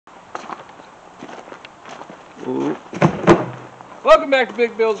Ooh. Welcome back to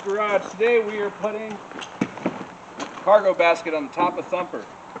Big Bill's Garage. Today we are putting cargo basket on the top of Thumper.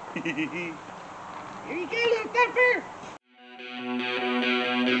 Here you go, little Thumper!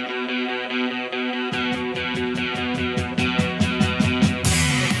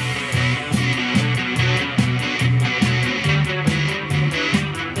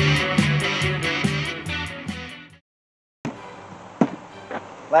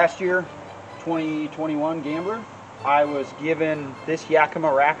 Last year, 2021 Gambler, I was given this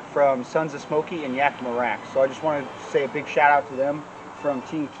Yakima rack from Sons of Smoky and Yakima Racks. So I just wanted to say a big shout out to them from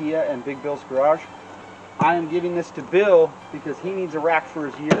Team Kia and Big Bill's Garage. I am giving this to Bill because he needs a rack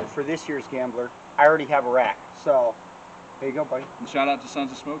for this year's Gambler. I already have a rack, so there you go, buddy. And shout out to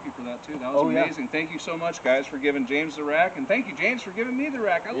Sons of Smoky for that too. That was amazing. Yeah. Thank you so much, guys, for giving James the rack, and thank you, James, for giving me the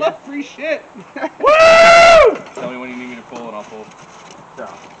rack. I love free shit. Woo! Tell me when you need me to pull, and I'll pull. So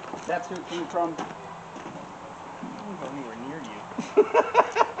that's who it came from. I don't go anywhere near you.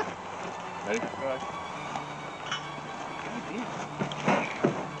 Ready? Go ahead.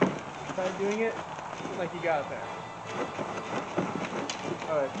 Try doing it like you got it there.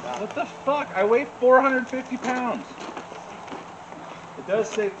 Alright, what the fuck? I weigh 450 pounds. It does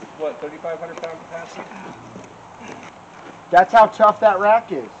say, what, 3,500 pound capacity? That's how tough that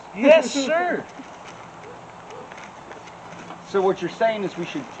rack is. Yes, sir. So what you're saying is we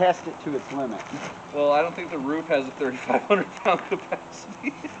should test it to its limit. Well, I don't think the roof has a 3,500 pound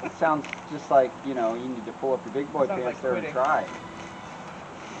capacity. It sounds just like, you know, you need to pull up your big boy pants there and try.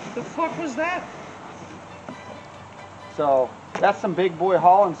 What the fuck was that? So that's some big boy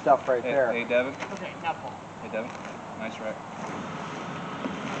hauling stuff right there. Hey, Devin. okay, now pull. Hey, Devin. Nice rack.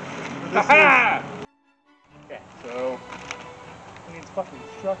 Ha! Okay, so it needs fucking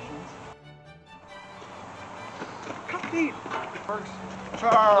instructions. Complete. First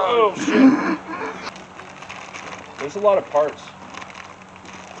Oh shit! There's a lot of parts.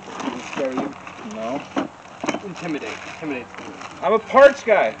 Does it scare you? No. Intimidates me. I'm a parts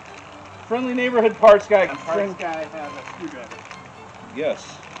guy. Friendly neighborhood parts guy. A parts guy has a screwdriver.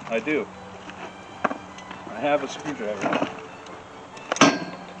 Yes, I do. I have a screwdriver.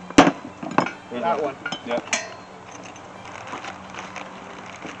 That one. Yep.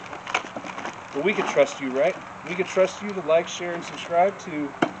 Well, we could trust you, right? We could trust you to like, share, and subscribe to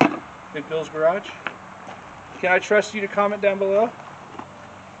Big Bill's Garage. Can I trust you to comment down below?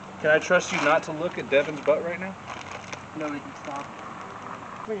 Can I trust you not to look at Devin's butt right now? No, they can stop.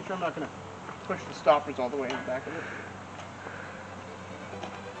 Making sure I'm not going to push the stoppers all the way in the back of it.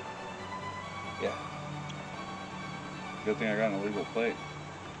 Yeah. Good thing I got an illegal plate.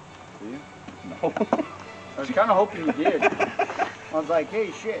 Do you? No. I was kind of hoping you did. I was like,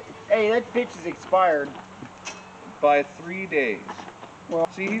 hey, shit. Hey, that bitch is expired. By 3 days. Well,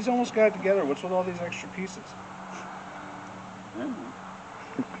 see, he's almost got it together. What's with all these extra pieces?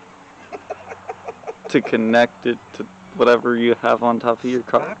 To connect it to whatever you have on top of your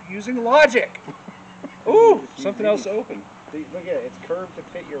car. Stop using logic. Ooh, something else open. Look at it. It's curved to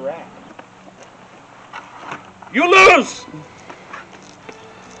fit your rack. You lose!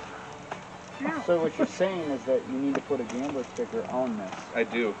 So what you're saying is that you need to put a Gambler sticker on this. I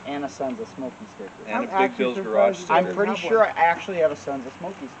do. And a Sons of Smoky sticker. And a Big Bill's Garage sticker. I'm pretty sure I actually have a Sons of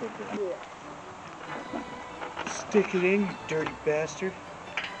Smoky sticker. Yeah. Stick it in, you dirty bastard.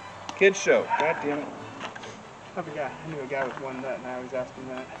 Kids show. God damn it. I knew a guy with one nut, and I always asked him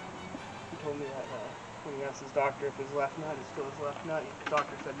that. He told me that when he asked his doctor if his left nut is still his left nut, the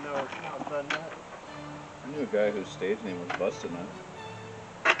doctor said no, it's now his bud nut. I knew a guy whose stage name was Busted Nut.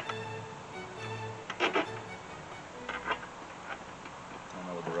 I don't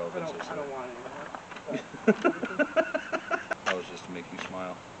know what the relevance is. I don't want any of that. That was just to make you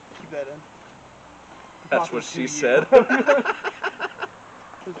smile. Keep that in. That's what she said.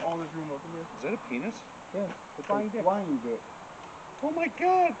 There's all this room over here. Is that a penis? Yeah. The flying dick. Flying dick. Oh my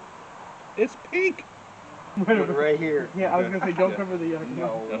god! It's pink! Right here. Yeah, I was going to say, don't cover the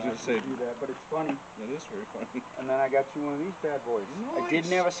No, I was going to say, do that, but it's funny. That is very funny. And then I got you one of these bad boys. Nice. I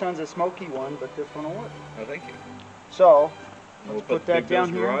didn't have a Sons of Smoky one, but this one will work. Oh, thank you. So, We'll let's put that Big Bill's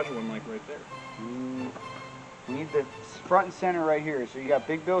down here. Garage one like right there. We need the front and center right here. So you got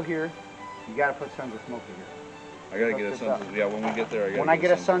Big Bill here. You got to put Sons of Smoky here. I gotta get a Sons of, yeah, when we get there, I gotta When I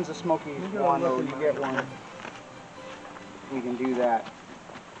get a Sons of Smoky one, or you get one, we can do that.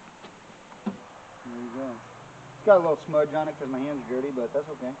 There you go. It's got a little smudge on it because my hands are dirty, but that's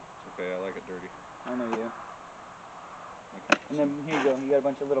okay. It's okay, I like it dirty. I know you do. Okay. And then here you go. You got a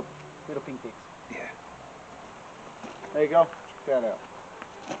bunch of little pink ticks. Yeah. There you go. Check that out.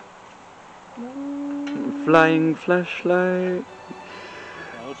 Flying flashlight.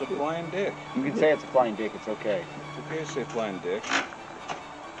 Now let's It's a flying dick. You can say it's a flying dick, it's okay. It's okay to say flying dick.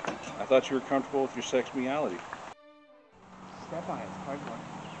 I thought you were comfortable with your sex meality. Step on it. It's hard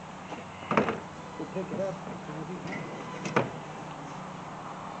work. We'll pick it up.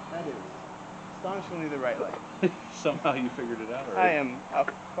 That is astonishingly the right leg. Somehow you figured it out already. I am a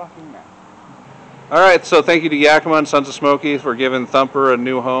fucking man. Alright, so thank you to Yakima and Sons of Smoky for giving Thumper a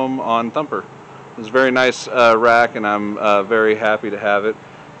new home on Thumper. It's a very nice rack, and I'm very happy to have it.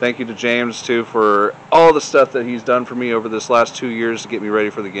 Thank you to James, too, for all the stuff that he's done for me over this last 2 years to get me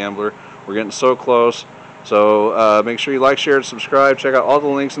ready for the Gambler. We're getting so close. So make sure you like, share, and subscribe. Check out all the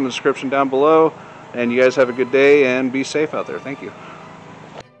links in the description down below. And you guys have a good day and be safe out there. Thank you.